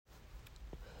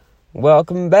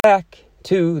Welcome back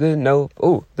to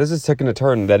the this is taking a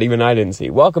turn that even I didn't see.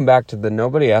 Welcome back to the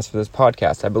Nobody Asked for This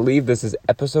podcast. I believe this is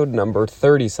episode number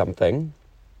 30-something.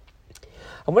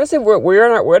 I want to say we're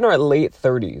in our late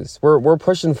 30s. We're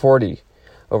pushing 40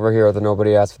 over here at the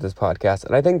Nobody Asked for This podcast,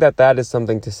 and I think that is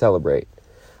something to celebrate.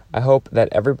 I hope that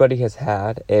everybody has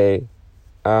had a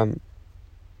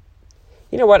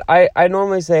you know what? I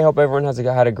normally say I hope everyone has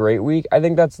had a great week. I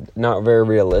think that's not very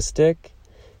realistic.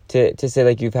 To say,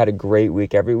 like, you've had a great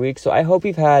week every week. So I hope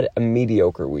you've had a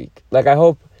mediocre week. Like, I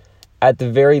hope, at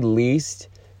the very least,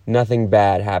 nothing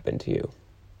bad happened to you.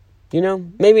 You know?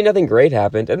 Maybe nothing great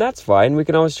happened, and that's fine. We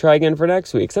can always try again for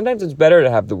next week. Sometimes it's better to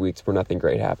have the weeks where nothing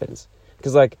great happens.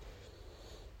 Because, like,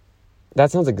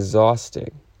 that sounds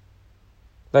exhausting.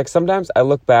 Like, sometimes I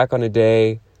look back on a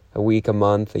day, a week, a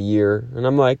month, a year, and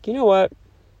I'm like, you know what?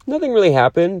 Nothing really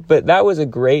happened, but that was a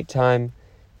great time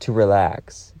to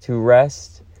relax, to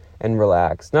rest, and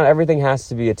relax. Not everything has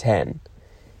to be a 10.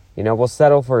 You know, we'll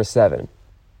settle for a 7.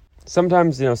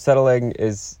 Sometimes, settling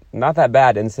is not that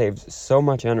bad and saves so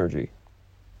much energy.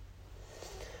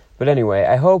 But anyway,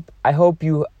 I hope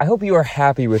you are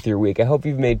happy with your week. I hope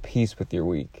you've made peace with your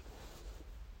week.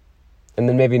 And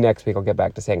then maybe next week I'll get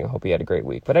back to saying I hope you had a great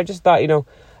week. But I just thought,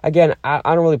 again, I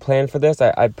don't really plan for this.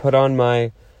 I put on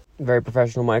my very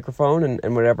professional microphone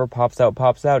and whatever pops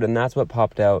out. And that's what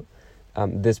popped out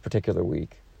this particular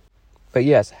week. But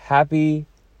yes, happy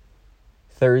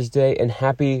Thursday and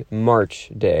happy March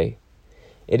Day.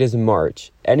 It is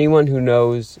March. Anyone who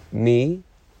knows me,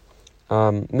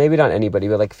 maybe not anybody,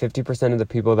 but like 50% of the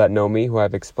people that know me who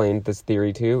I've explained this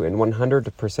theory to, and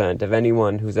 100% of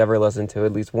anyone who's ever listened to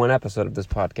at least one episode of this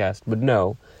podcast would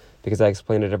know, because I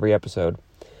explain it every episode,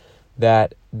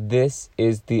 that this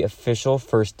is the official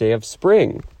first day of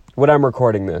spring. When I'm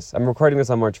recording this on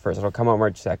March 1st. It'll come out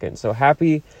March 2nd. So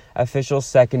happy official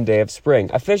second day of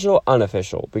spring. Official,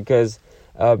 unofficial. Because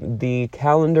the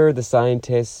calendar, the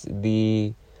scientists,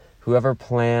 whoever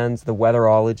plans, the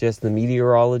weatherologists, the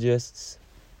meteorologists,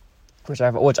 which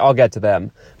I'll get to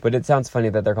them. But it sounds funny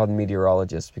that they're called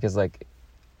meteorologists because, like,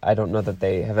 I don't know that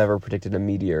they have ever predicted a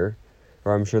meteor.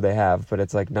 Or I'm sure they have, but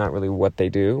it's, like, not really what they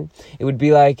do. It would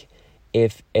be like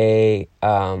if a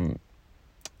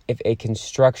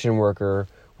construction worker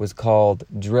was called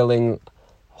drilling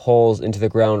holes into the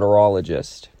ground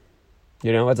orologist.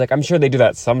 It's like, I'm sure they do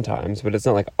that sometimes, but it's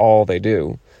not like all they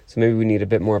do. So maybe we need a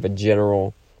bit more of a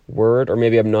general word, or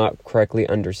maybe I'm not correctly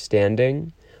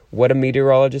understanding what a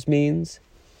meteorologist means.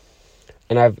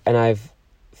 And I've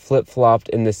flip-flopped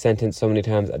in this sentence so many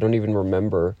times, I don't even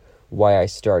remember why I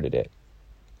started it.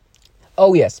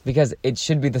 Oh yes, because it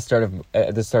should be the start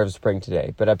of spring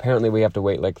today, but apparently we have to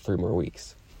wait like 3 more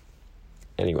weeks.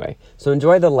 Anyway, so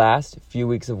enjoy the last few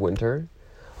weeks of winter,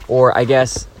 or I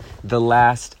guess the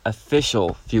last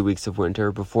official few weeks of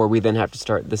winter before we then have to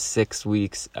start the 6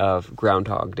 weeks of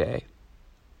Groundhog Day.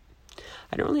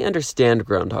 I don't really understand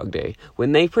Groundhog Day.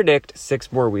 When they predict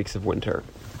 6 more weeks of winter,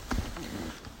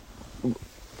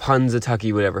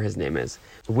 Punxsutawney, whatever his name is,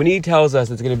 when he tells us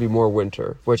it's going to be more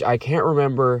winter, which I can't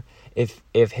remember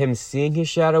if him seeing his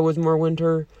shadow was more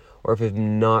winter or if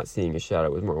him not seeing his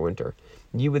shadow was more winter.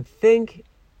 You would think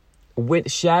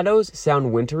shadows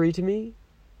sound wintry to me.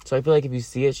 So I feel like if you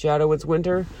see a shadow, it's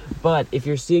winter. But if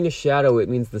you're seeing a shadow, it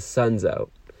means the sun's out.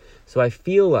 So I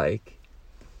feel like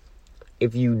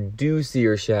if you do see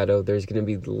your shadow, there's going to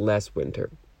be less winter.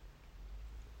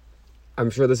 I'm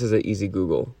sure this is an easy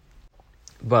Google,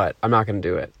 but I'm not going to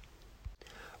do it.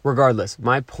 Regardless,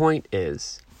 my point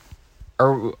is,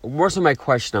 or more so my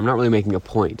question, I'm not really making a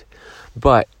point,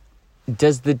 but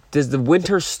does the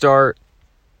winter start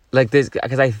like this?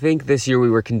 Because I think this year we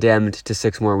were condemned to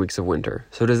 6 more weeks of winter.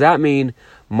 So does that mean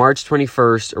March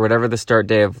 21st or whatever the start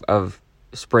day of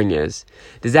spring is?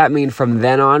 Does that mean from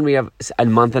then on we have a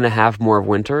month and a half more of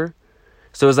winter?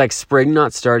 So is like spring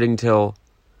not starting till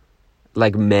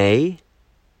like May?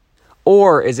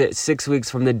 Or is it 6 weeks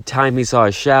from the time he saw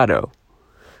his shadow?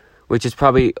 Which is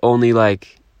probably only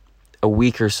like a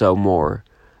week or so more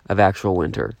of actual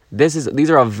winter. These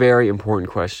are all very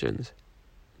important questions.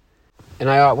 And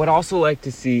I would also like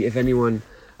to see if anyone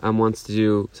wants to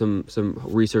do some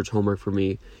research homework for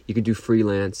me. You could do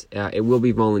freelance. It will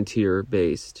be volunteer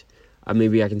based.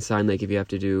 Maybe I can sign like if you have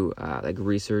to do like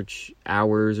research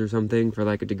hours or something for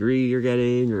like a degree you're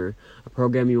getting or a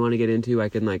program you want to get into. I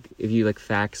can like if you like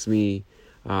fax me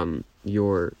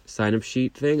your sign-up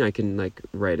sheet thing, I can like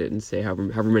write it and say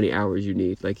however many hours you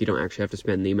need. Like you don't actually have to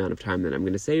spend the amount of time that I'm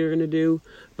going to say you're going to do,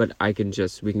 but we can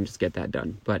just get that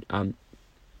done. But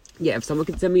yeah, if someone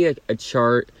could send me a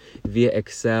chart via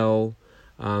Excel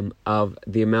of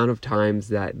the amount of times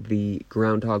that the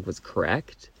groundhog was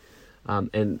correct,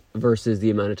 and versus the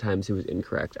amount of times he was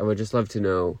incorrect. I would just love to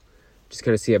know, just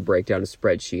kind of see a breakdown, a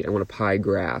spreadsheet. I want a pie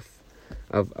graph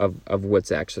of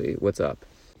what's up.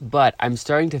 But I'm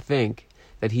starting to think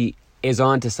that he is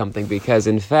onto something, because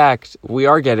in fact we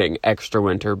are getting extra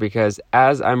winter, because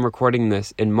as I'm recording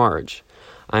this in March,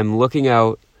 I'm looking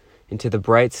out into the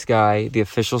bright sky, the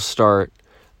unofficial start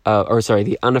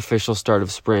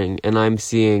of spring, and I'm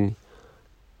seeing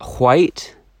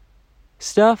white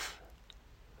stuff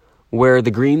where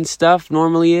the green stuff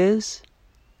normally is.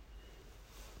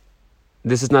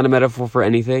 This is not a metaphor for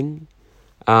anything.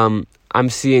 I'm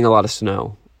seeing a lot of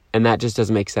snow, and that just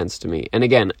doesn't make sense to me. And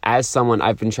again, as someone,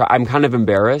 I'm kind of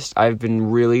embarrassed. I've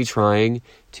been really trying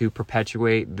to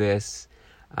perpetuate this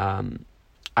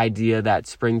idea that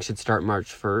spring should start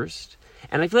March 1st.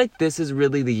 And I feel like this is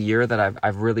really the year that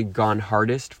I've really gone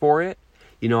hardest for it.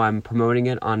 You know, I'm promoting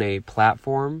it on a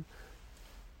platform,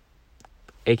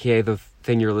 aka the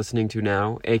thing you're listening to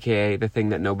now, aka the thing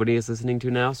that nobody is listening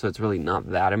to now, so it's really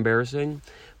not that embarrassing.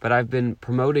 But I've been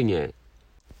promoting it,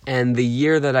 and the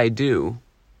year that I do,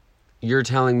 you're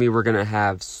telling me we're going to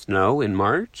have snow in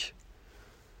March?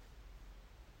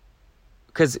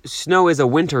 Because snow is a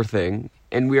winter thing,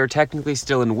 and we are technically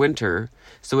still in winter,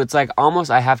 so it's like almost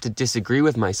I have to disagree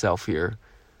with myself here,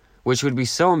 which would be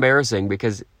so embarrassing,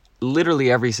 because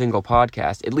literally every single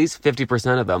podcast, at least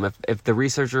 50% of them, if the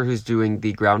researcher who's doing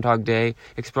the Groundhog Day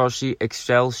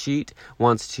Excel sheet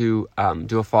wants to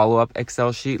do a follow-up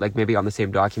Excel sheet, like maybe on the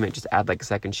same document, just add like a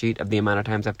second sheet of the amount of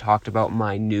times I've talked about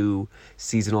my new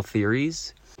seasonal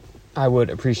theories, I would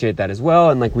appreciate that as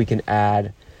well. And like we can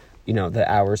add, the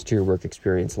hours to your work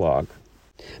experience log.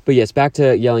 But yes, back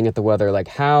to yelling at the weather,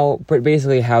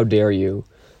 basically how dare you,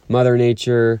 Mother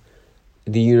Nature,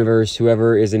 the universe,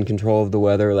 whoever is in control of the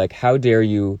weather, how dare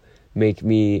you make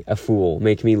me a fool,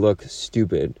 make me look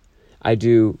stupid. I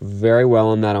do very well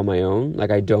on that on my own.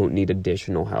 I don't need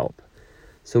additional help.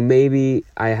 So maybe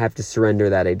I have to surrender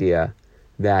that idea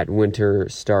that winter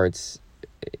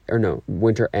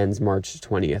ends March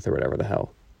 20th or whatever the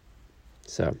hell.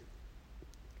 So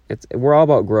we're all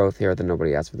about growth here at the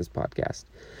Nobody Asked for This podcast.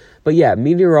 But yeah,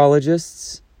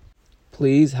 meteorologists,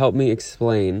 please help me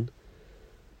explain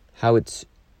how it's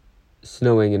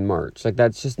snowing in March.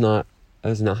 That's not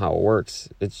how it works.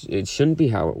 It shouldn't be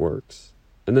how it works.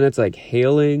 And then it's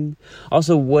hailing.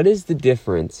 Also, what is the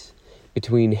difference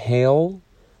between hail,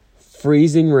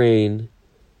 freezing rain,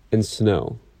 and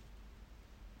snow?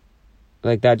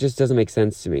 That just doesn't make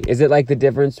sense to me. Is it the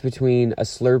difference between a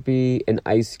Slurpee, an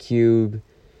ice cube,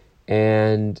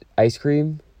 and ice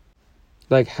cream?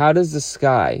 How does the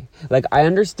sky... I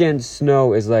understand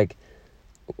snow is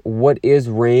what is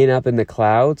rain up in the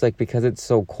clouds, because it's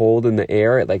so cold in the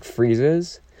air, it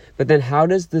freezes. But then how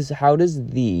does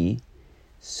the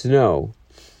snow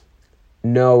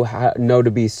know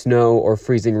to be snow or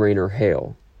freezing rain or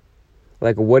hail?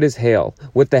 What is hail?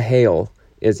 What the hail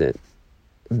is it?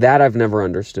 That I've never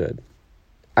understood.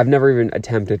 I've never even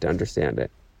attempted to understand it.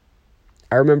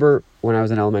 I remember when I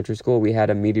was in elementary school, we had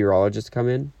a meteorologist come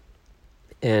in,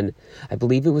 and I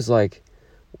believe it was a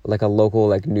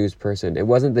local news person. It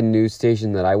wasn't the news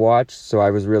station that I watched, so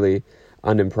I was really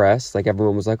unimpressed.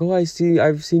 Everyone was oh, I've seen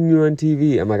you on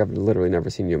TV. I'm I've literally never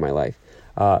seen you in my life.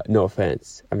 No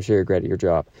offense. I'm sure you're great at your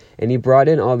job. And he brought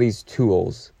in all these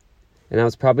tools, and I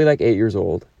was probably 8 years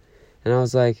old, and I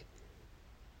was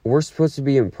we're supposed to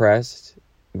be impressed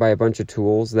by a bunch of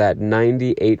tools that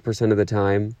 98% of the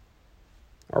time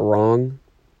are wrong.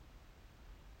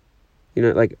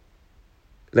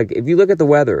 If you look at the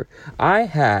weather,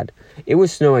 it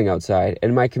was snowing outside,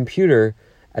 and my computer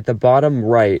at the bottom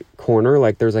right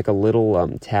corner, there's a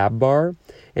little tab bar,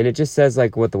 and it just says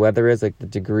what the weather is, the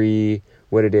degree,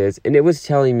 what it is, and it was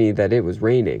telling me that it was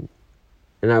raining,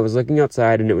 and I was looking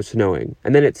outside and it was snowing,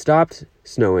 and then it stopped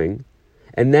snowing,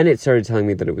 and then it started telling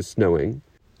me that it was snowing,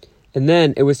 and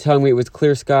then it was telling me it was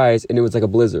clear skies, and it was a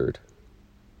blizzard.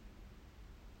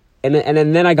 And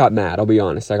then I got mad. I'll be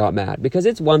honest. I got mad because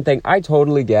it's one thing I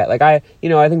totally get. I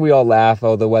think we all laugh.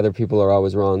 Oh, the weather people are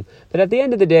always wrong. But at the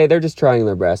end of the day, they're just trying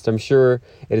their best. I'm sure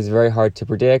it is very hard to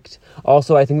predict.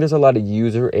 Also, I think there's a lot of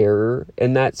user error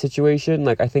in that situation.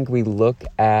 I think we look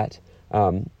at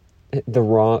the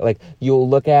wrong. You'll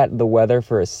look at the weather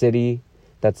for a city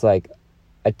that's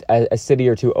a city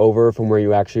or two over from where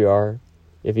you actually are,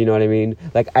 if you know what I mean.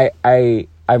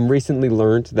 I'm recently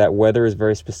learned that weather is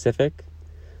very specific.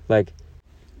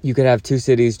 You could have two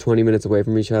cities 20 minutes away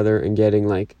from each other and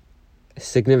getting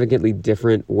significantly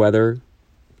different weather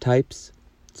types.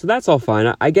 So that's all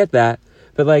fine. I get that.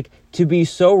 But to be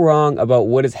so wrong about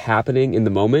what is happening in the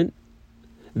moment,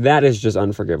 that is just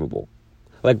unforgivable.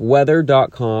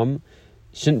 Weather.com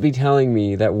shouldn't be telling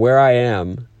me that where I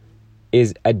am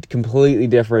is a completely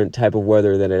different type of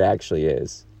weather than it actually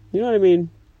is. You know what I mean?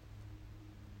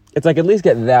 It's like, at least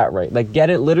get that right. Like,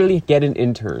 literally get an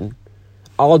intern.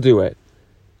 I'll do it.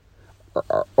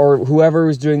 Or whoever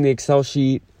is doing the Excel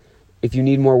sheet, if you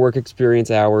need more work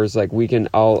experience hours, like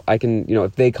I can,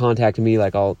 if they contact me,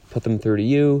 like I'll put them through to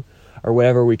you or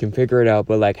whatever, we can figure it out.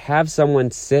 But like, have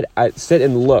someone sit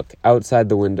and look outside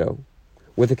the window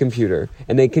with a computer,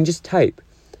 and they can just type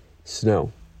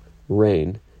snow,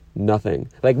 rain, nothing.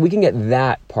 Like, we can get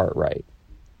that part right.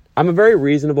 I'm a very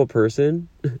reasonable person.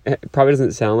 It probably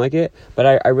doesn't sound like it,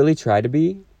 but I really try to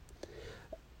be.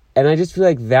 And I just feel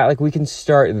like that, like, we can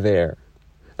start there.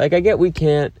 Like, I get we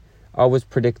can't always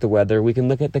predict the weather. We can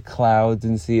look at the clouds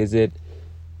and see, is it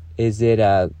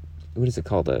what is it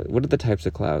called? What are the types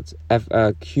of clouds?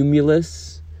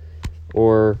 Cumulus,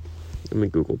 or let me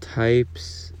Google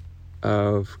types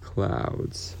of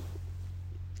clouds.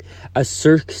 A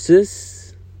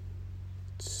cirrus.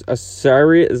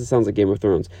 It sounds like Game of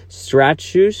Thrones.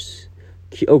 Stratus.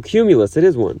 Cumulus. It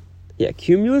is one. Yeah,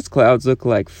 cumulus clouds look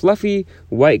like fluffy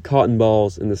white cotton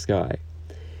balls in the sky.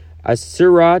 A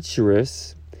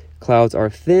cirrus clouds are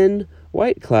thin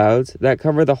white clouds that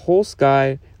cover the whole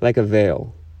sky like a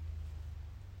veil.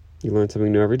 You learn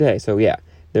something new every day. So yeah,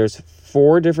 there's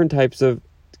 4 different types of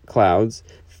clouds.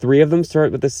 3 of them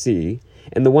start with a C,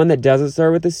 and the one that doesn't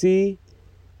start with a C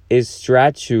is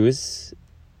stratus,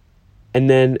 and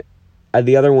then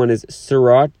the other one is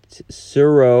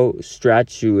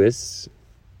cirrostratus.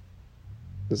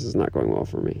 This is not going well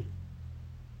for me.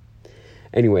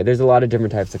 Anyway, there's a lot of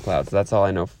different types of clouds. That's all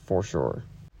I know for sure.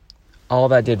 All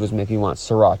that did was make me want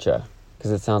sriracha,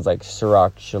 because it sounds like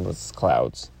sriracha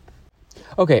clouds.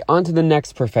 Okay, on to the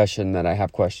next profession that I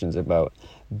have questions about.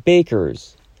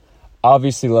 Bakers.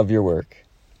 Obviously love your work.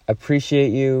 Appreciate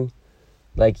you.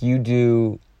 Like, you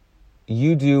do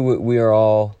what we are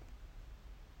all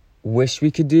wish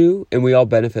we could do, and we all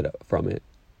benefit from it.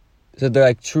 So they're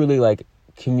like truly like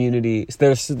community.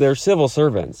 They're civil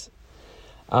servants.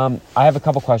 I have a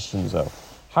couple questions though.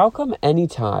 How come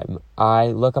anytime I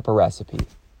look up a recipe,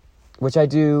 which I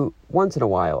do once in a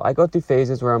while, I go through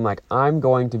phases where I'm like, I'm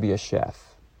going to be a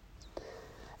chef.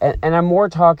 And I'm more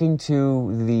talking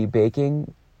to the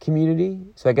baking community,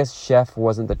 so I guess chef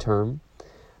wasn't the term.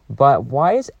 But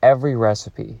why is every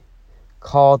recipe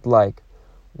called like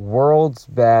world's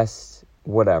best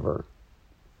whatever?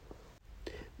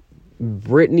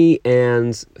 Brittany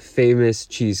Ann's famous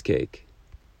cheesecake.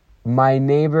 My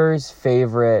neighbor's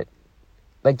favorite.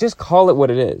 Like, just call it what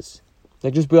it is.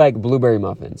 Like, just be like blueberry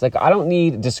muffins. Like, I don't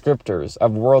need descriptors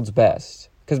of world's best.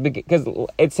 Because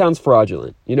it sounds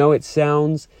fraudulent. You know, it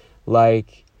sounds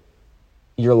like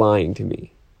you're lying to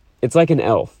me. It's like an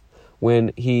elf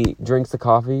when he drinks the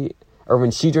coffee, or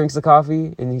when she drinks the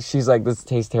coffee, and she's like, this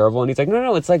tastes terrible. And he's like,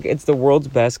 no, it's like, it's the world's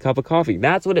best cup of coffee.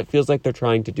 That's what it feels like they're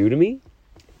trying to do to me.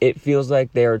 It feels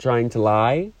like they are trying to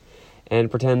lie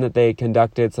and pretend that they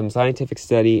conducted some scientific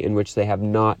study in which they have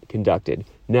not conducted.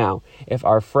 Now, if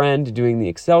our friend doing the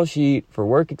Excel sheet for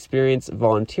work experience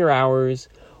volunteer hours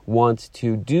wants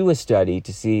to do a study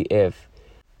to see if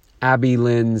Abby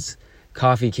Lynn's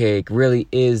coffee cake really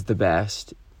is the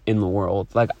best in the world,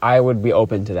 like, I would be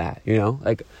open to that, you know?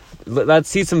 Like, let's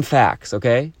see some facts,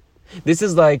 okay? This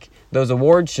is like those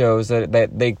award shows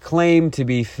that they claim to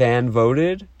be fan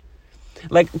voted.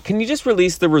 Like, can you just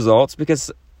release the results?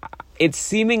 Because it's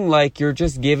seeming like you're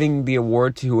just giving the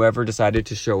award to whoever decided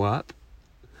to show up.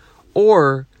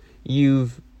 Or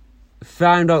you've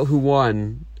found out who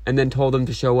won and then told them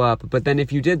to show up. But then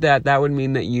if you did that, that would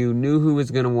mean that you knew who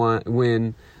was going to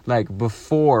win, like,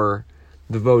 before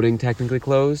the voting technically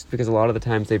closed. Because a lot of the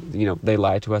times they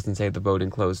lie to us and say the voting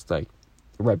closed, like,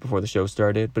 right before the show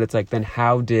started. But it's like, then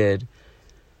how did,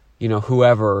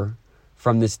 whoever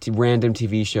from this random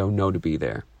TV show know to be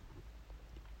there?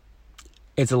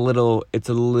 It's a little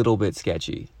bit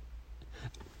sketchy.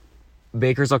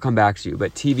 Bakers, I'll come back to you,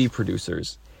 but TV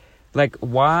producers, like,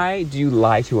 why do you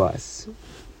lie to us?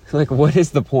 Like, what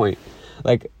is the point?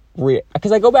 Like,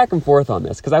 because I go back and forth on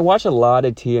this, because I watch a lot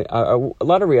of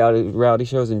reality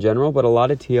shows in general, but a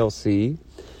lot of TLC,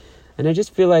 and I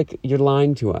just feel like you're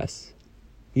lying to us,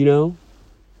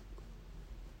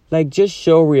 Like, just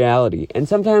show reality. And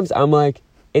sometimes I'm like,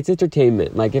 it's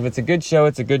entertainment. Like, if it's a good show,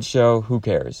 it's a good show. Who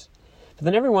cares? But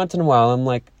then every once in a while, I'm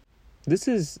like, this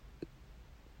is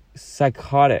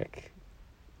psychotic.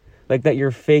 Like, that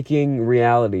you're faking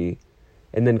reality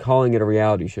and then calling it a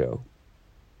reality show.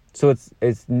 So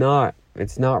it's not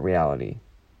reality.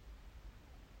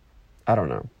 I don't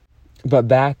know. But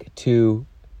back to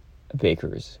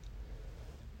bakers.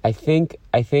 I think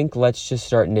let's just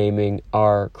start naming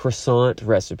our croissant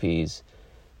recipes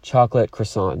chocolate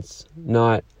croissants,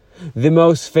 not the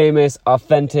most famous,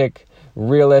 authentic,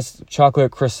 realist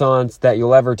chocolate croissants that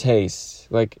you'll ever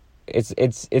taste. Like it's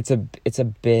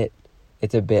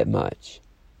a bit much,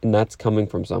 and that's coming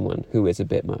from someone who is a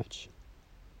bit much.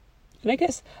 And I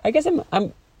guess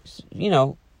I'm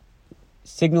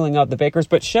signaling out the bakers,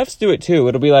 but chefs do it too.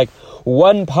 It'll be like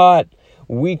 1 pot,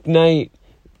 weeknight,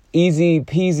 easy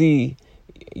peasy.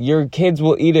 Your kids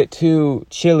will eat it too.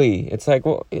 Chili. It's like,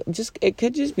 well, it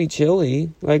could just be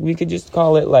chili. Like, we could just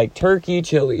call it like turkey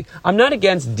chili. I'm not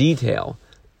against detail.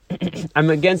 I'm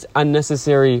against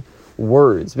unnecessary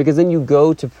words, because then you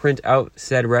go to print out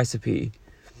said recipe,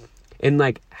 and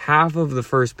like half of the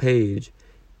first page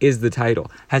is the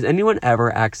title. Has anyone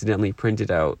ever accidentally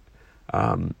printed out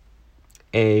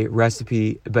a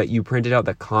recipe, but you printed out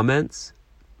the comments?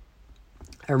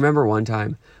 I remember one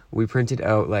time we printed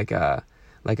out like a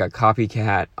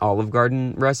copycat Olive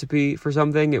Garden recipe for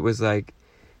something. It was like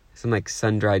some like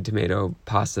sun-dried tomato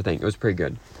pasta thing. It was pretty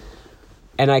good.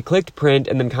 And I clicked print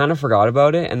and then kind of forgot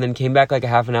about it, and then came back like a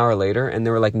half an hour later, and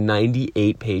there were like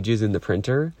 98 pages in the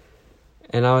printer.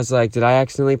 And I was like, did I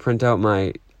accidentally print out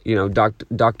my,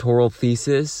 doctoral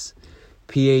thesis,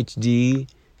 PhD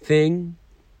thing?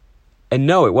 And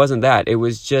no, it wasn't that. It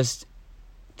was just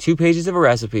 2 pages of a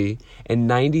recipe and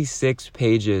 96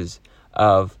 pages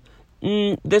of,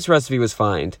 this recipe was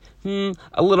fine.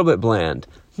 A little bit bland.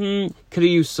 Could have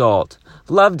used salt.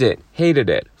 Loved it. Hated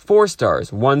it. 4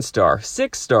 stars. 1 star.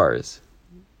 6 stars.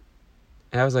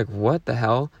 And I was like, what the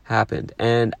hell happened?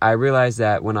 And I realized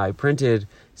that when I printed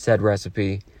said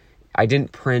recipe, I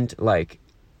didn't print like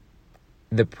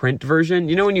the print version.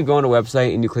 You know when you go on a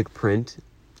website and you click print,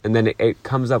 and then it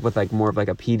comes up with like more of like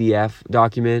a PDF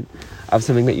document of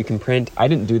something that you can print? I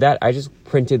didn't do that. I just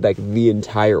printed like the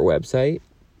entire website,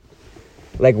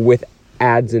 like with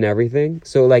ads and everything.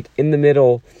 So like in the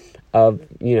middle of,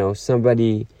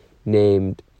 somebody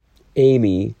named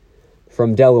Amy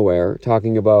from Delaware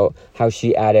talking about how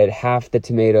she added half the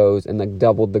tomatoes and like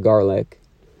doubled the garlic.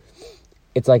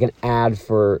 It's like an ad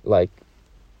for like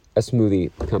a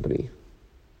smoothie company.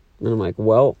 And I'm like,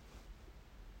 well,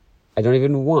 I don't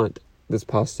even want this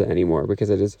pasta anymore because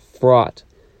it is fraught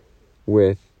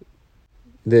with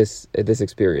this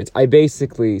experience. I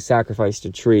basically sacrificed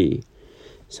a tree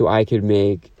so I could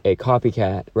make a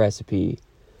copycat recipe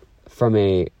from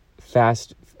a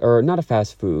not a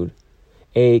fast food,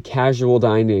 a casual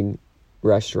dining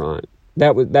restaurant.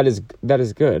 That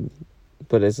is good,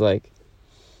 but it's like,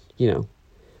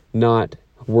 not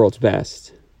world's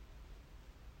best.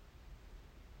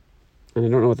 And I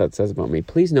don't know what that says about me.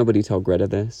 Please, nobody tell Greta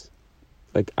this.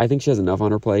 Like, I think she has enough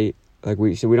on her plate. Like,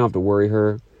 we don't have to worry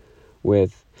her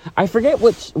with. I forget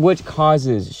which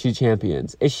causes she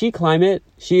champions. Is she climate?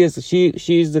 She's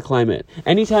the climate.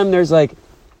 Anytime there's like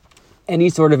any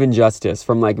sort of injustice,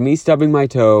 from like me stubbing my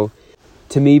toe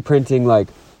to me printing like,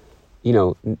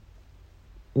 90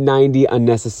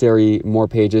 unnecessary more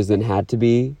pages than had to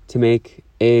be to make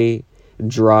a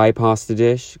dry pasta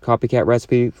dish copycat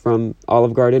recipe from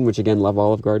Olive Garden, which again, love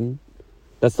Olive Garden.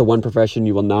 That's the one profession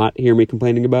you will not hear me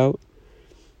complaining about,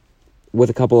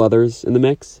 with a couple others in the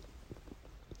mix.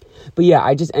 But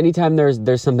yeah, anytime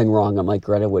there's something wrong, I'm like,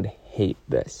 Greta would hate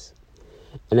this.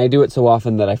 And I do it so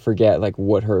often that I forget like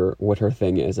what her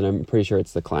thing is, and I'm pretty sure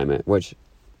it's the climate, which,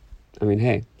 I mean,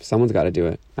 hey, someone's got to do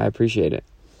it. I appreciate it.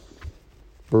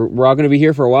 We're all going to be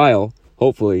here for a while,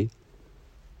 hopefully.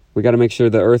 We got to make sure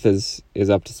the earth is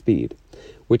up to speed,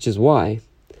 which is why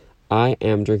I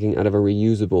am drinking out of a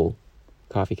reusable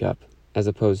coffee cup as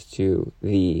opposed to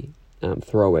the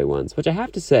throwaway ones, which I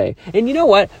have to say. And you know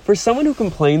what? For someone who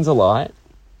complains a lot,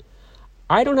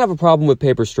 I don't have a problem with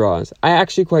paper straws. I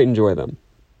actually quite enjoy them.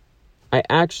 And I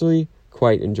don't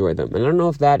know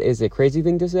if that is a crazy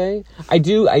thing to say. I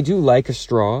do like a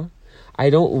straw. I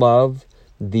don't love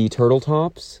the turtle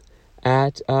tops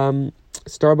at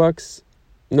Starbucks.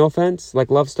 No offense,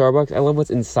 like, love Starbucks. I love what's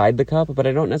inside the cup, but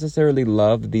I don't necessarily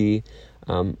love the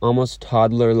almost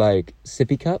toddler-like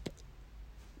sippy cup.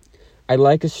 I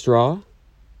like a straw.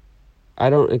 I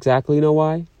don't exactly know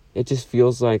why. It just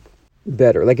feels like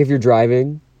better. Like if you're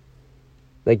driving,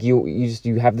 like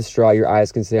you have the straw, your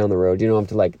eyes can stay on the road. You don't have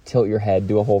to like tilt your head,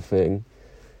 do a whole thing.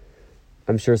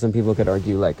 I'm sure some people could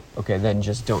argue like, okay, then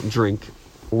just don't drink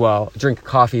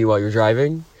coffee while you're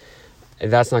driving.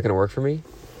 That's not going to work for me.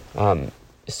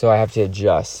 So I have to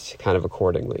adjust kind of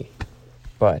accordingly.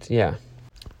 But yeah,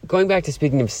 going back to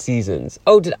speaking of seasons.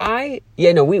 Oh, did I?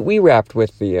 Yeah, no, we wrapped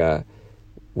with the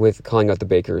with calling out the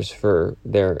bakers for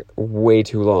their way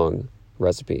too long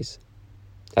recipes.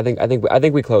 I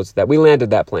think we closed that. We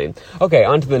landed that plane. Okay,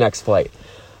 on to the next flight.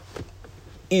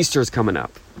 Easter's coming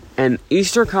up. And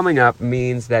Easter coming up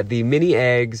means that the mini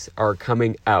eggs are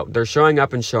coming out. They're showing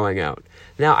up and showing out.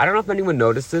 Now, I don't know if anyone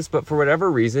noticed this, but for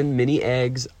whatever reason, mini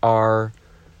eggs are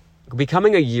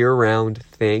becoming a year-round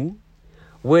thing,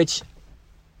 which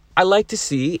I like to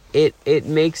see. It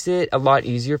makes it a lot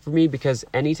easier for me because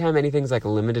anytime anything's like a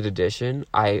limited edition,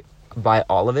 I buy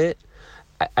all of it.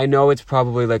 I know it's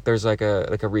probably like there's like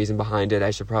a reason behind it.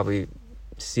 I should probably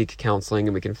seek counseling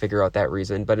and we can figure out that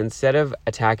reason. But instead of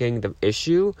attacking the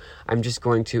issue, I'm just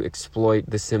going to exploit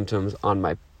the symptoms on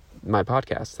my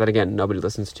podcast that, again, nobody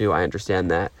listens to. I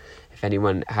understand that. If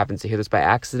anyone happens to hear this by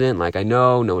accident, like, I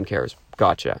know, no one cares.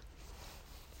 Gotcha.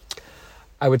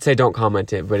 I would say don't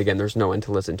comment it, but again, there's no one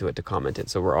to listen to it to comment it,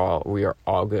 so we are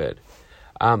all good.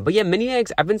 But yeah, mini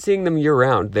eggs, I've been seeing them year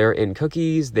round. They're in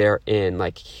cookies, they're in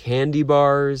like candy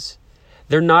bars.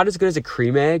 They're not as good as a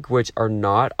cream egg, which are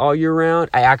not all year round.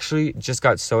 I actually just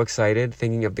got so excited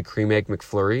thinking of the cream egg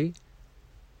McFlurry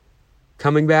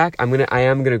coming back. I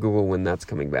am gonna Google when that's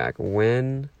coming back.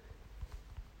 When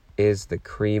is the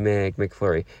cream egg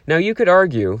McFlurry? Now you could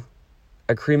argue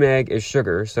a cream egg is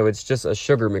sugar, so it's just a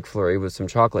sugar McFlurry with some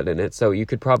chocolate in it. So you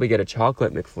could probably get a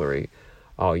chocolate McFlurry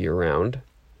all year round.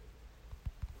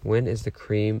 When is the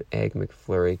cream egg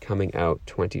McFlurry coming out?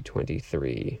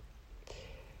 2023.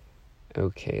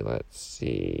 Okay, let's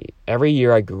see. Every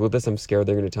year I Google this, I'm scared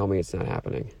they're going to tell me it's not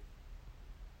happening.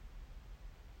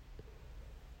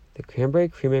 The cranberry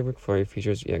cream egg McFlurry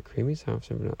features, creamy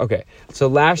soft. Okay, so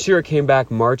last year it came back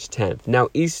March 10th. Now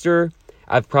Easter,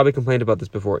 I've probably complained about this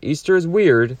before. Easter is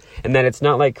weird, and then it's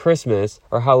not like Christmas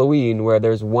or Halloween where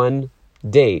there's one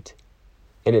date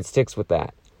and it sticks with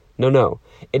that. No.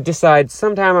 It decides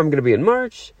sometime I'm going to be in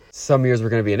March. Some years we're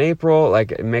going to be in April.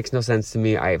 Like, it makes no sense to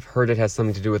me. I've heard it has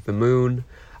something to do with the moon.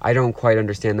 I don't quite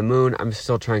understand the moon. I'm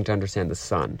still trying to understand the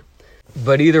sun.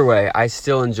 But either way, I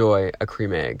still enjoy a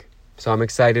cream egg. So I'm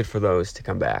excited for those to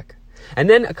come back. And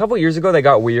then a couple years ago, they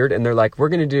got weird, and they're like, we're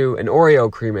going to do an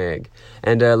Oreo cream egg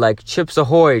and like Chips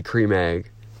Ahoy cream egg.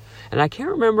 And I can't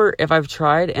remember if I've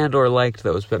tried and or liked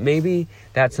those, but maybe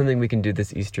that's something we can do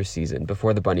this Easter season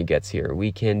before the bunny gets here.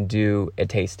 We can do a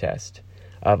taste test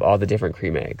of all the different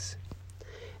cream eggs.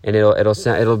 And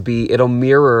it'll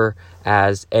mirror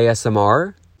as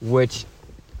ASMR, which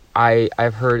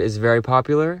I've heard is very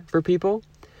popular for people.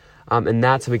 And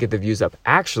that's how we get the views up.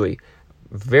 Actually,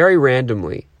 very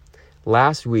randomly,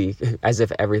 last week, as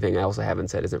if everything else I haven't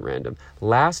said isn't random,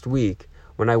 last week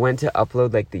when I went to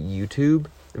upload like the YouTube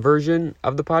version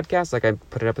of the podcast, like I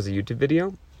put it up as a YouTube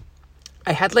video,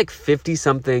 I had like 50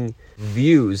 something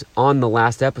views on the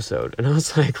last episode. And I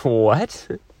was like, what?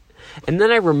 And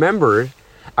then I remembered,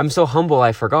 I'm so humble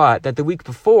I forgot that the week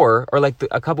before, or like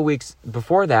a couple weeks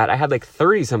before that, I had like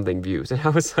 30 something views. And I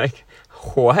was like,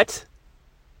 what?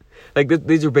 Like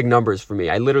these are big numbers for me.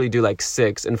 I literally do like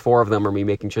 6 and 4 of them are me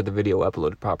making sure the video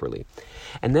uploaded properly.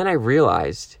 And then I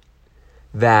realized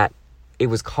that it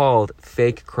was called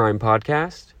Fake Crime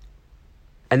Podcast.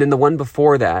 And then the one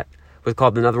before that was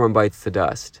called Another One Bites the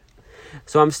Dust.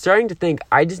 So I'm starting to think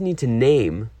I just need to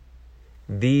name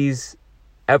these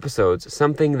episodes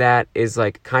something that is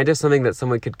like kind of something that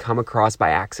someone could come across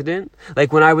by accident.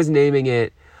 Like when I was naming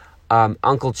it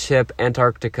Uncle Chip,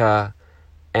 Antarctica,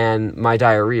 and My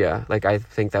Diarrhea, like I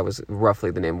think that was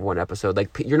roughly the name of one episode.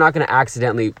 Like you're not going to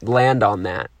accidentally land on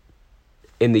that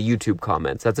in the YouTube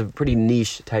comments. That's a pretty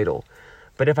niche title.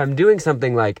 But if I'm doing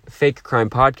something like Fake Crime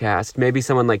Podcast, maybe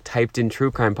someone like typed in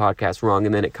True Crime Podcast wrong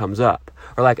and then it comes up.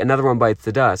 Or like Another One Bites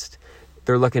the Dust.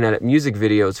 They're looking at music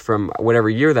videos from whatever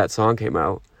year that song came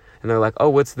out. And they're like, oh,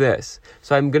 what's this?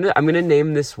 So I'm gonna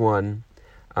name this one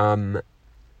the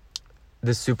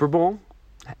Super Bowl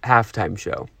halftime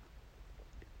show.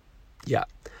 Yeah.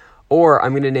 Or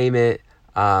I'm gonna name it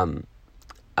what's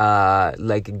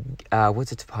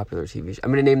its popular TV show?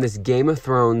 I'm gonna name this Game of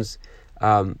Thrones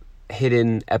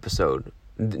hidden episode,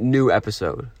 new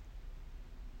episode.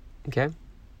 Okay?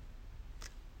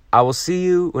 I will see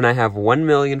you when I have 1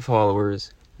 million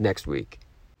followers next week.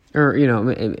 Or,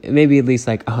 maybe at least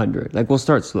like 100. Like, we'll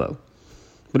start slow.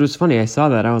 But it was funny, I saw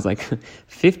that, I was like,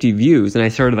 50 views, and I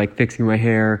started like fixing my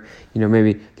hair,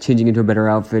 maybe changing into a better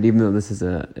outfit, even though this is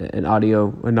an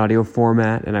audio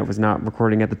format, and I was not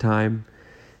recording at the time.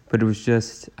 But it was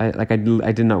just, I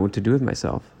didn't know what to do with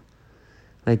myself.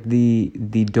 Like the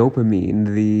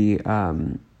dopamine, the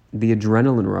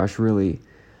adrenaline rush, really.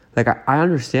 Like I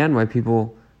understand why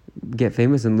people get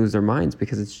famous and lose their minds,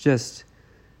 because it's just,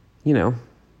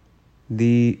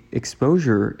 the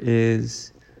exposure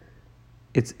is,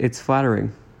 it's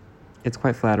flattering. It's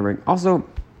quite flattering. Also,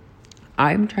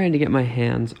 I'm trying to get my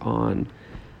hands on,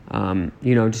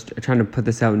 just trying to put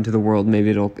this out into the world.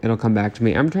 Maybe it'll come back to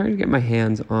me. I'm trying to get my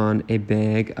hands on a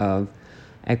bag of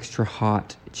extra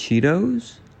hot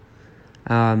Cheetos.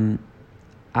 I've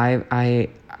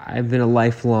been a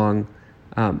lifelong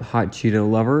hot Cheeto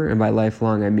lover, and by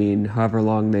lifelong I mean however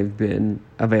long they've been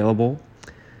available,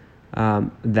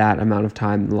 that amount of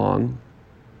time long.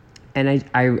 And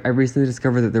I recently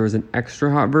discovered that there was an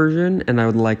extra hot version, and I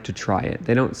would like to try it.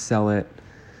 They don't sell it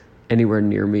anywhere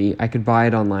near me. I could buy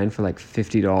it online for like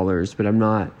 $50, but I'm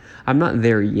not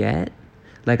there yet.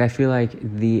 Like, I feel like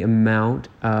the amount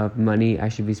of money I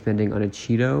should be spending on a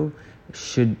Cheeto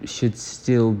should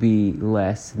still be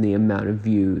less than the amount of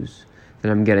views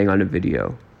that I'm getting on a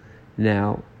video.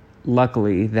 Now,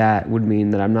 luckily, that would mean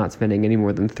that I'm not spending any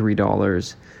more than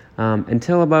 $3,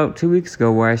 until about 2 weeks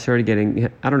ago, where I started getting,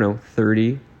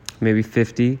 30, maybe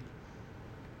 50. It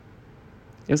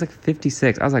was like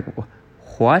 56. I was like,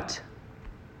 what?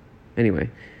 Anyway,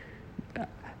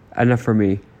 enough for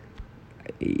me.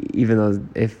 Even though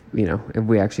if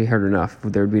we actually heard enough,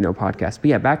 there would be no podcast.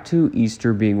 But yeah, back to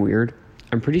Easter being weird.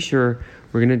 I'm pretty sure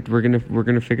we're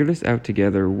gonna figure this out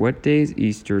together. What day is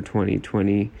Easter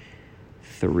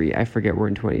 2023? I forget, we're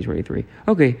in 2023.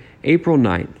 Okay, April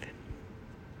 9th.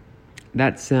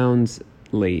 That sounds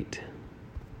late.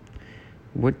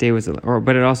 What day was it?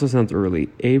 But it also sounds early.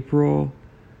 April.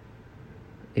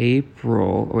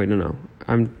 Oh wait, no.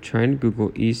 I'm trying to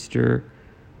Google Easter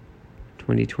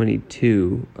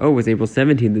 2022. Oh, it was April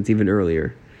 17th. That's even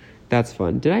earlier. That's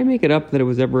fun. Did I make it up that it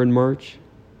was ever in March?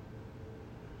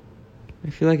 I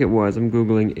feel like it was. I'm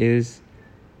Googling, is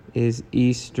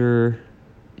Easter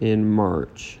in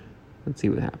March? Let's see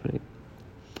what's happening.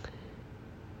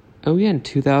 Oh yeah, in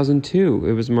 2002.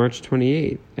 It was March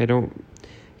 28th. I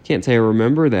can't say I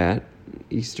remember that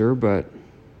Easter, but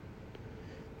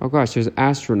oh gosh, there's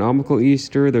astronomical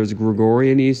Easter, there's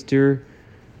Gregorian Easter.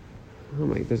 Oh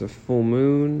my, there's a full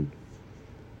moon.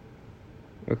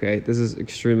 Okay, this is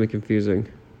extremely confusing.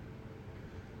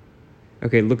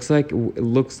 Okay, looks like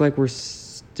we're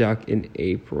stuck in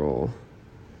April.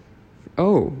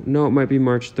 Oh, no, it might be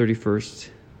March 31st.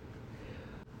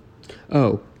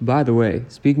 Oh, by the way,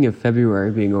 speaking of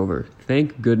February being over,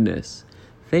 thank goodness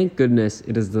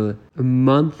it is the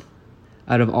month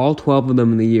out of all 12 of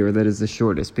them in the year that is the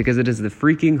shortest, because it is the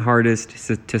freaking hardest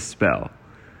to spell.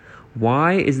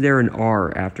 Why is there an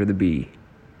R after the B?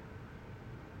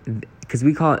 Because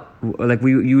we call it, like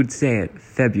you would say it,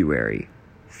 febUary.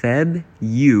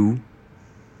 Feb-U-ary.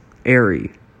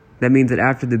 That means that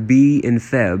after the B in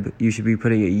Feb, you should be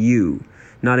putting a U,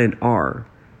 not an R.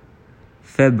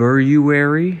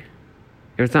 febUary?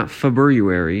 It's not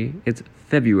february, it's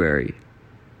febUary.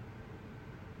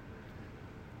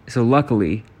 So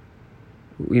luckily,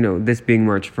 this being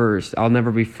March 1st, I'll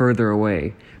never be further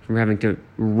away from having to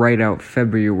write out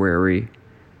febUary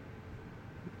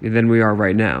than we are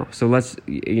right now. So let's,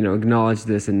 acknowledge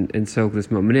this and soak this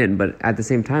moment in. But at the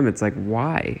same time, it's like,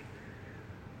 why?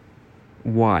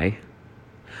 Why?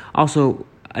 Also,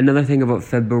 another thing about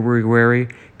febUary,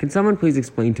 can someone please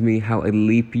explain to me how a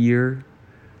leap year,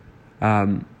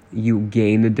 you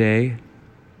gain a day?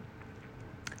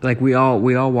 Like, we all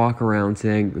walk around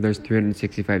saying there's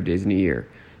 365 days in a year.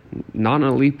 Not in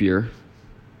a leap year.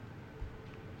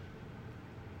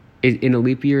 In a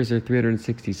leap year, is there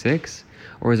 366?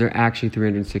 Or is there actually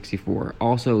 364?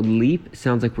 Also, leap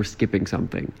sounds like we're skipping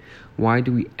something. Why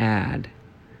do we add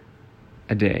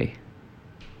a day?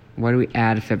 Why do we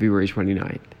add February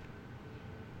 29th?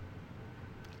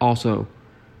 Also,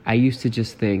 I used to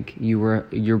just think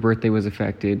your birthday was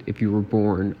affected if you were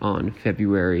born on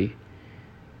February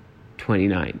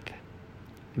 29th.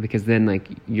 Because then, like,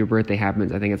 your birthday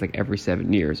happens, I think it's like every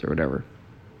 7 years or whatever.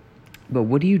 But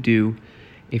what do you do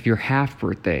if your half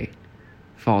birthday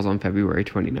falls on February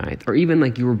 29th? Or even,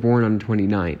 like, you were born on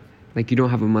 29th. Like, you don't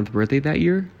have a month birthday that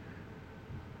year?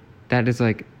 That is,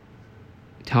 like,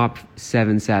 top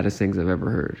 7 saddest things I've ever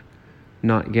heard.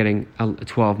 Not getting a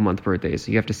 12-month birthday,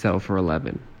 so you have to settle for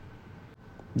 11.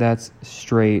 That's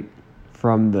straight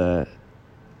from the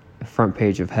front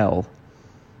page of hell,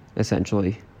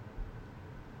 essentially.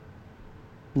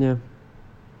 Yeah.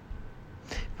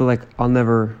 But, like, I'll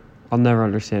never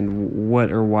understand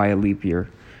what or why a leap year.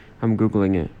 I'm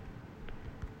Googling it.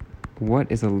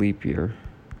 What is a leap year?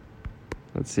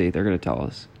 Let's see, they're going to tell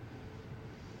us.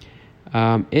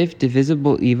 If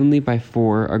divisible evenly by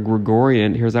 4, a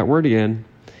Gregorian, here's that word again,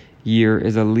 year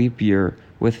is a leap year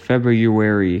with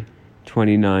febUary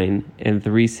 29 and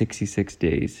 366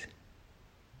 days.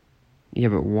 Yeah,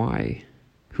 but why?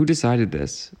 Who decided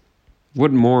this?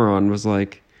 What moron was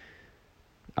like,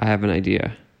 I have an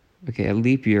idea. Okay, a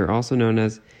leap year, also known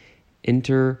as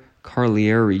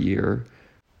intercalary year.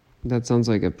 That sounds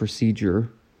like a procedure.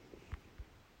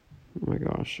 Oh my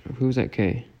gosh, who's that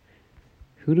K?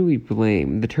 Who do we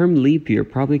blame? The term leap year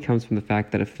probably comes from the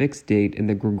fact that a fixed date in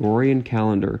the Gregorian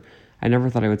calendar, I never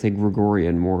thought I would say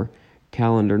Gregorian more,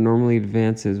 calendar normally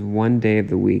advances one day of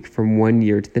the week from one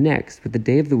year to the next, with the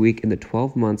day of the week in the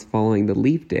 12 months following the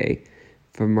leap day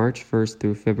from March 1st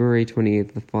through February 28th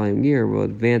of the following year will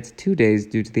advance 2 days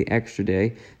due to the extra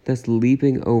day, thus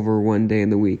leaping over one day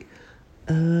in the week.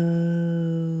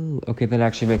 Oh, okay, that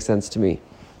actually makes sense to me.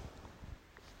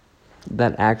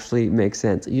 That actually makes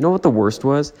sense. You know what the worst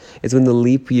was? Is when the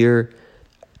leap year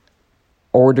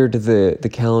ordered the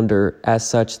calendar as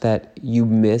such that you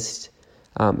missed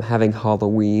having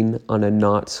Halloween on a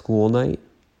not school night.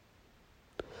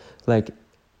 Like,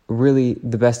 really,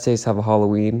 the best days to have a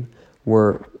Halloween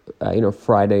were,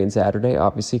 Friday and Saturday,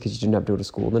 obviously, because you didn't have to go to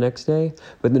school the next day.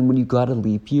 But then when you got a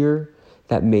leap year,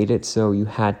 that made it so you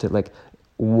had to, like,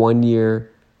 1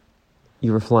 year,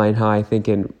 you were flying high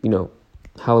thinking,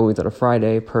 Halloween's on a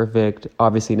Friday, perfect.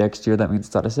 Obviously, next year, that means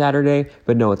it's on a Saturday.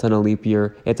 But no, it's on a leap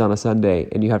year, it's on a Sunday,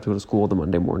 and you have to go to school the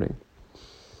Monday morning.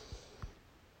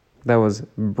 That was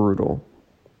brutal.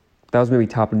 That was maybe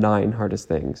top 9 hardest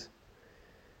things.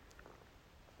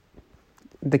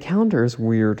 The calendar is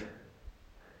weird.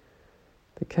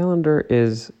 The calendar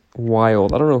is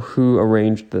wild. I don't know who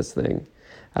arranged this thing.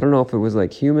 I don't know if it was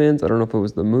like humans. I don't know if it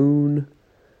was the moon.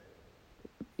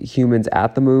 Humans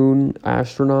at the moon.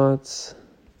 Astronauts.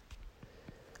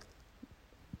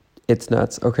 It's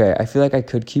nuts. Okay, I feel like I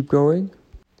could keep going,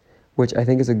 which I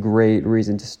think is a great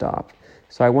reason to stop.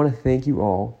 So I want to thank you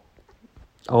all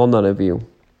 9 of you,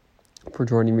 for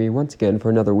joining me once again for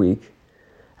another week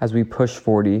as we push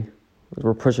 40.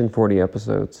 We're pushing 40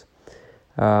 episodes.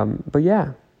 But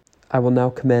yeah, I will now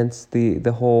commence the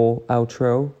whole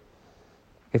outro.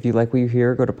 If you like what you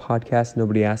hear, go to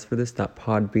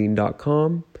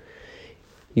podcastnobodyaskforthis.podbean.com.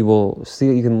 You will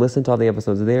see, you can listen to all the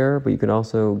episodes there, but you can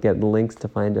also get links to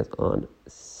find us on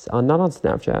not on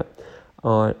Snapchat.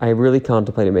 I really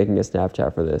contemplated making a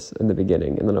Snapchat for this in the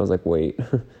beginning, and then I was like, wait,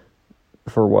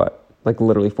 for what? Like,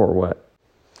 literally for what?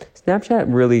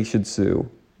 Snapchat really should sue,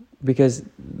 because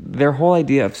their whole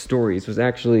idea of stories was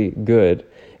actually good,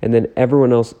 and then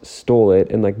everyone else stole it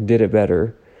and, like, did it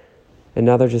better, and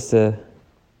now they're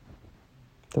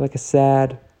like a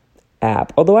sad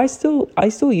app. Although I still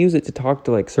use it to talk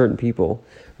to, like, certain people,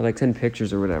 or, like, send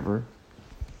pictures or whatever.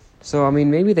 So, I mean,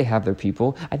 maybe they have their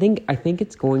people. I think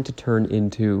it's going to turn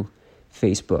into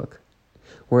Facebook,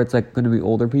 where it's, like, going to be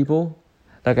older people.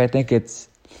 Like, I think it's,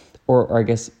 or I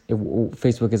guess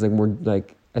Facebook is, like, more,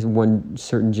 like, as one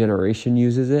certain generation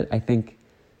uses it. I think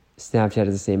Snapchat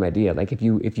is the same idea. Like, if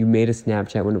you made a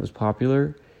Snapchat when it was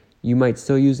popular, you might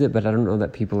still use it, but I don't know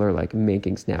that people are, like,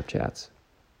 making Snapchats.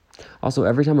 Also,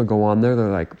 every time I go on there, they're,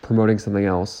 like, promoting something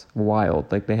else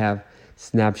wild. Like, they have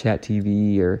Snapchat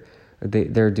TV, or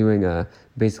they're doing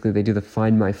basically they do the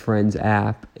Find My Friends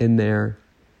app in there,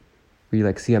 where you,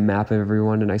 like, see a map of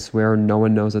everyone, and I swear no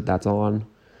one knows that that's on.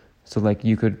 So, like,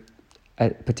 you could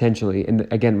potentially, and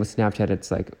again with Snapchat, it's,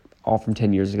 like, all from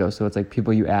 10 years ago, so it's, like,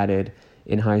 people you added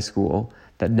in high school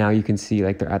that now you can see,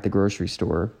 like, they're at the grocery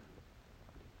store.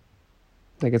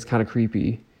 Like, it's kind of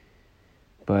creepy,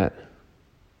 but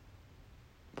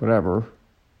whatever.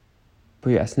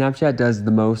 But yeah, Snapchat does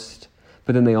the most,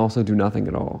 but then they also do nothing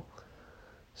at all.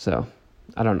 So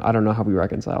I don't know how we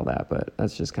reconcile that, but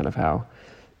that's just kind of how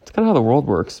the world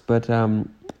works. But I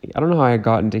don't know how I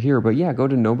got into here, but yeah, go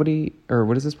to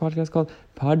what is this podcast called?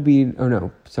 Podbean. Oh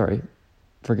no, sorry,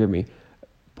 forgive me.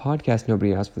 Podcast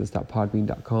Nobody Asked For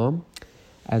This.podbean.com,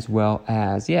 as well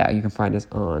as, yeah, you can find us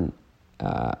on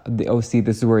the OC.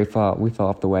 This is where we fell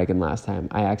off the wagon last time.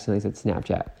 I accidentally said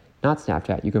Snapchat. Not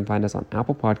Snapchat. You can find us on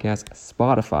Apple Podcasts,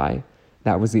 Spotify.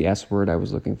 That was the S word I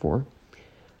was looking for.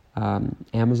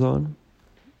 Amazon.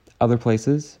 Other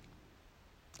places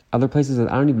that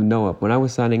I don't even know of. When I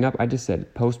was signing up, I just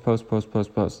said post.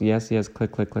 Yes,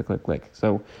 click.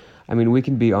 So, I mean, we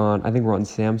can be on, I think we're on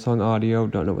Samsung Audio.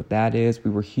 Don't know what that is.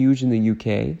 We were huge in the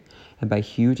UK. And by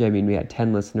huge, I mean we had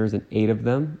 10 listeners and 8 of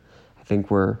them, I think,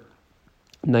 were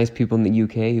nice people in the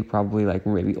UK who probably, like,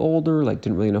 were maybe older, like,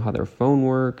 didn't really know how their phone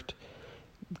worked,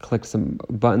 clicked some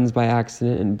buttons by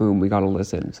accident, and boom, we got a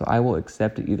listen. So I will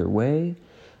accept it either way.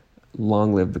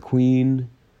 Long live the Queen.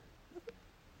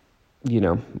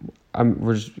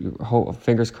 We're just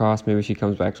fingers crossed. Maybe she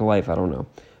comes back to life. I don't know,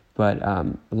 but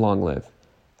long live.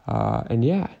 And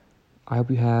yeah, I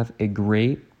hope you have a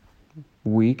great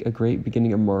week, a great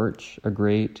beginning of March, a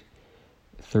great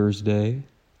Thursday,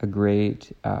 a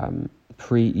great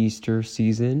pre-Easter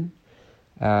season.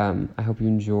 I hope you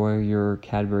enjoy your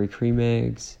Cadbury cream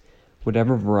eggs,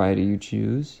 whatever variety you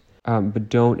choose. But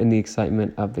don't, in the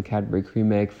excitement of the Cadbury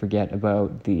cream egg, forget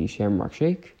about the Shamrock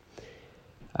Shake.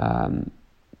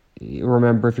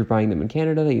 Remember, if you're buying them in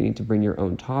Canada, that you need to bring your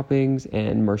own toppings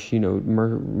and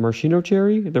maraschino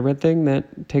cherry, the red thing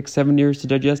that takes 7 years to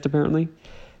digest, apparently,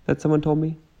 that someone told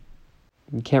me.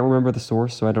 I can't remember the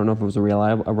source, so I don't know if it was a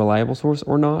reliable source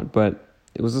or not, but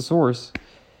it was a source.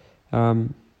 But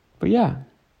yeah,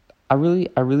 I really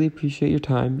appreciate your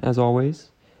time, as always.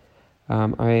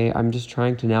 I'm just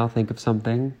trying to now think of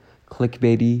something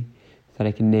clickbaity that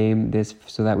I can name this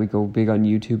so that we go big on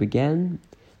YouTube again.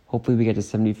 Hopefully we get to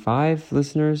 75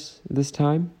 listeners this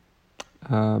time.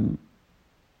 And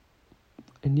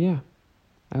yeah,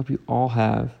 I hope you all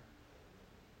have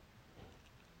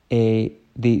the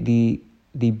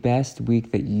best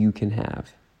week that you can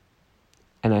have.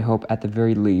 And I hope at the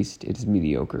very least it is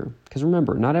mediocre. Because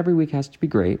remember, not every week has to be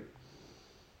great.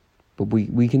 But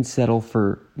we can settle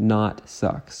for not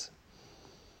sucks.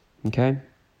 Okay?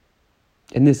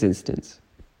 In this instance,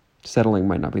 settling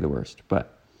might not be the worst,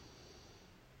 but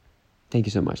thank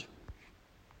you so much.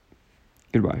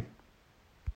 Goodbye.